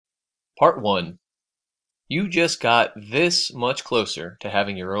Part 1. You just got this much closer to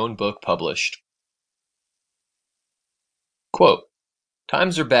having your own book published. Quote,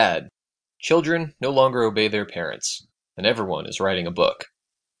 "Times are bad. Children no longer obey their parents, and everyone is writing a book."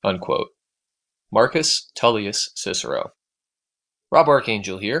 Unquote. Marcus Tullius Cicero. Rob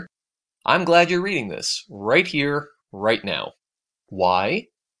Archangel here. I'm glad you're reading this, right here, right now. Why?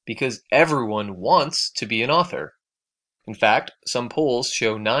 Because everyone wants to be an author. In fact, some polls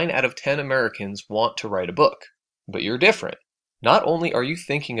show 9 out of 10 Americans want to write a book. But you're different. Not only are you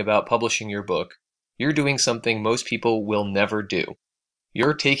thinking about publishing your book, you're doing something most people will never do.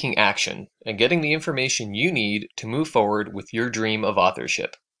 You're taking action and getting the information you need to move forward with your dream of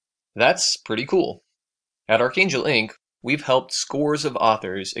authorship. That's pretty cool. At Archangel Inc., we've helped scores of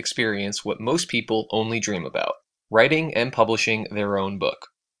authors experience what most people only dream about, writing and publishing their own book.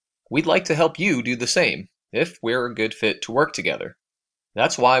 We'd like to help you do the same, if we're a good fit to work together.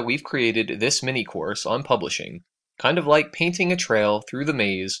 That's why we've created this mini course on publishing, kind of like painting a trail through the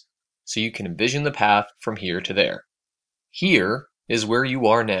maze so you can envision the path from here to there. Here is where you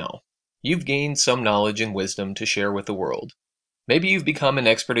are now. You've gained some knowledge and wisdom to share with the world. Maybe you've become an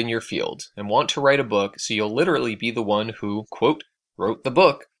expert in your field and want to write a book so you'll literally be the one who, quote, wrote the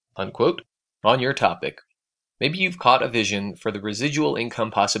book, unquote, on your topic. Maybe you've caught a vision for the residual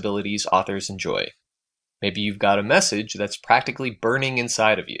income possibilities authors enjoy. Maybe you've got a message that's practically burning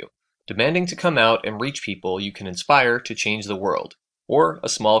inside of you, demanding to come out and reach people you can inspire to change the world, or a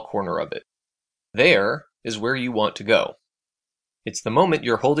small corner of it. There is where you want to go. It's the moment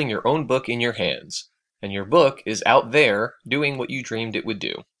you're holding your own book in your hands, and your book is out there doing what you dreamed it would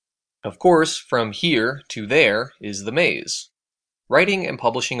do. Of course, from here to there is the maze. Writing and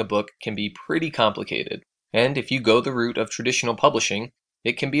publishing a book can be pretty complicated, and if you go the route of traditional publishing,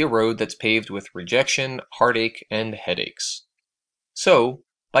 it can be a road that's paved with rejection, heartache, and headaches. So,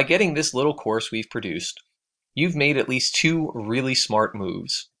 by getting this little course we've produced, you've made at least 2 really smart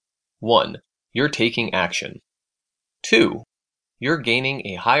moves. 1. You're taking action. 2. You're gaining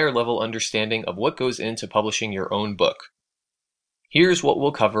a higher level understanding of what goes into publishing your own book. Here's what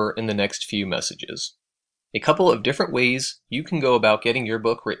we'll cover in the next few messages. A couple of different ways you can go about getting your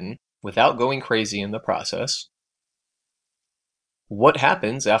book written without going crazy in the process. What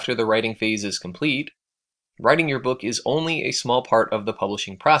happens after the writing phase is complete? Writing your book is only a small part of the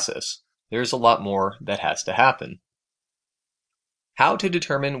publishing process. There's a lot more that has to happen. How to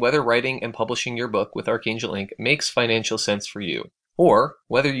determine whether writing and publishing your book with Archangel Inc. makes financial sense for you, or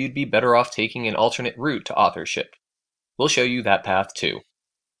whether you'd be better off taking an alternate route to authorship. We'll show you that path too.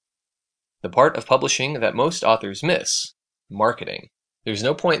 The part of publishing that most authors miss: marketing. There's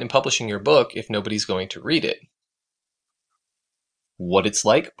no point in publishing your book if nobody's going to read it. What it's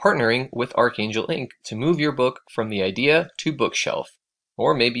like partnering with Archangel Inc. to move your book from the idea to bookshelf.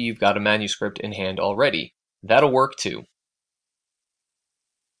 Or maybe you've got a manuscript in hand already. That'll work too.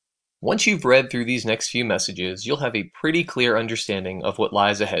 Once you've read through these next few messages, you'll have a pretty clear understanding of what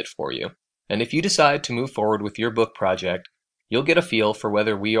lies ahead for you. And if you decide to move forward with your book project, you'll get a feel for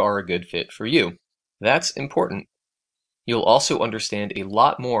whether we are a good fit for you. That's important. You'll also understand a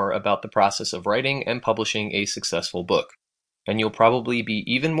lot more about the process of writing and publishing a successful book. And you'll probably be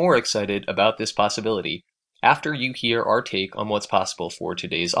even more excited about this possibility after you hear our take on what's possible for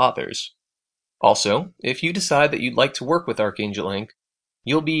today's authors. Also, if you decide that you'd like to work with Archangel Inc.,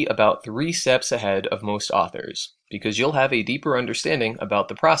 you'll be about 3 steps ahead of most authors, because you'll have a deeper understanding about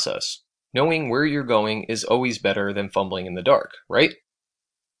the process. Knowing where you're going is always better than fumbling in the dark, right?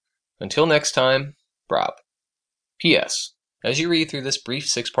 Until next time, Rob. P.S. As you read through this brief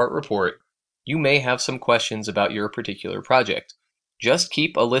 6-part report, you may have some questions about your particular project. Just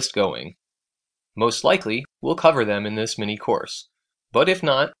keep a list going. Most likely, we'll cover them in this mini course. But if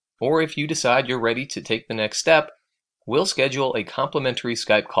not, or if you decide you're ready to take the next step, we'll schedule a complimentary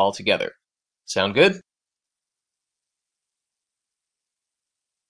Skype call together. Sound good?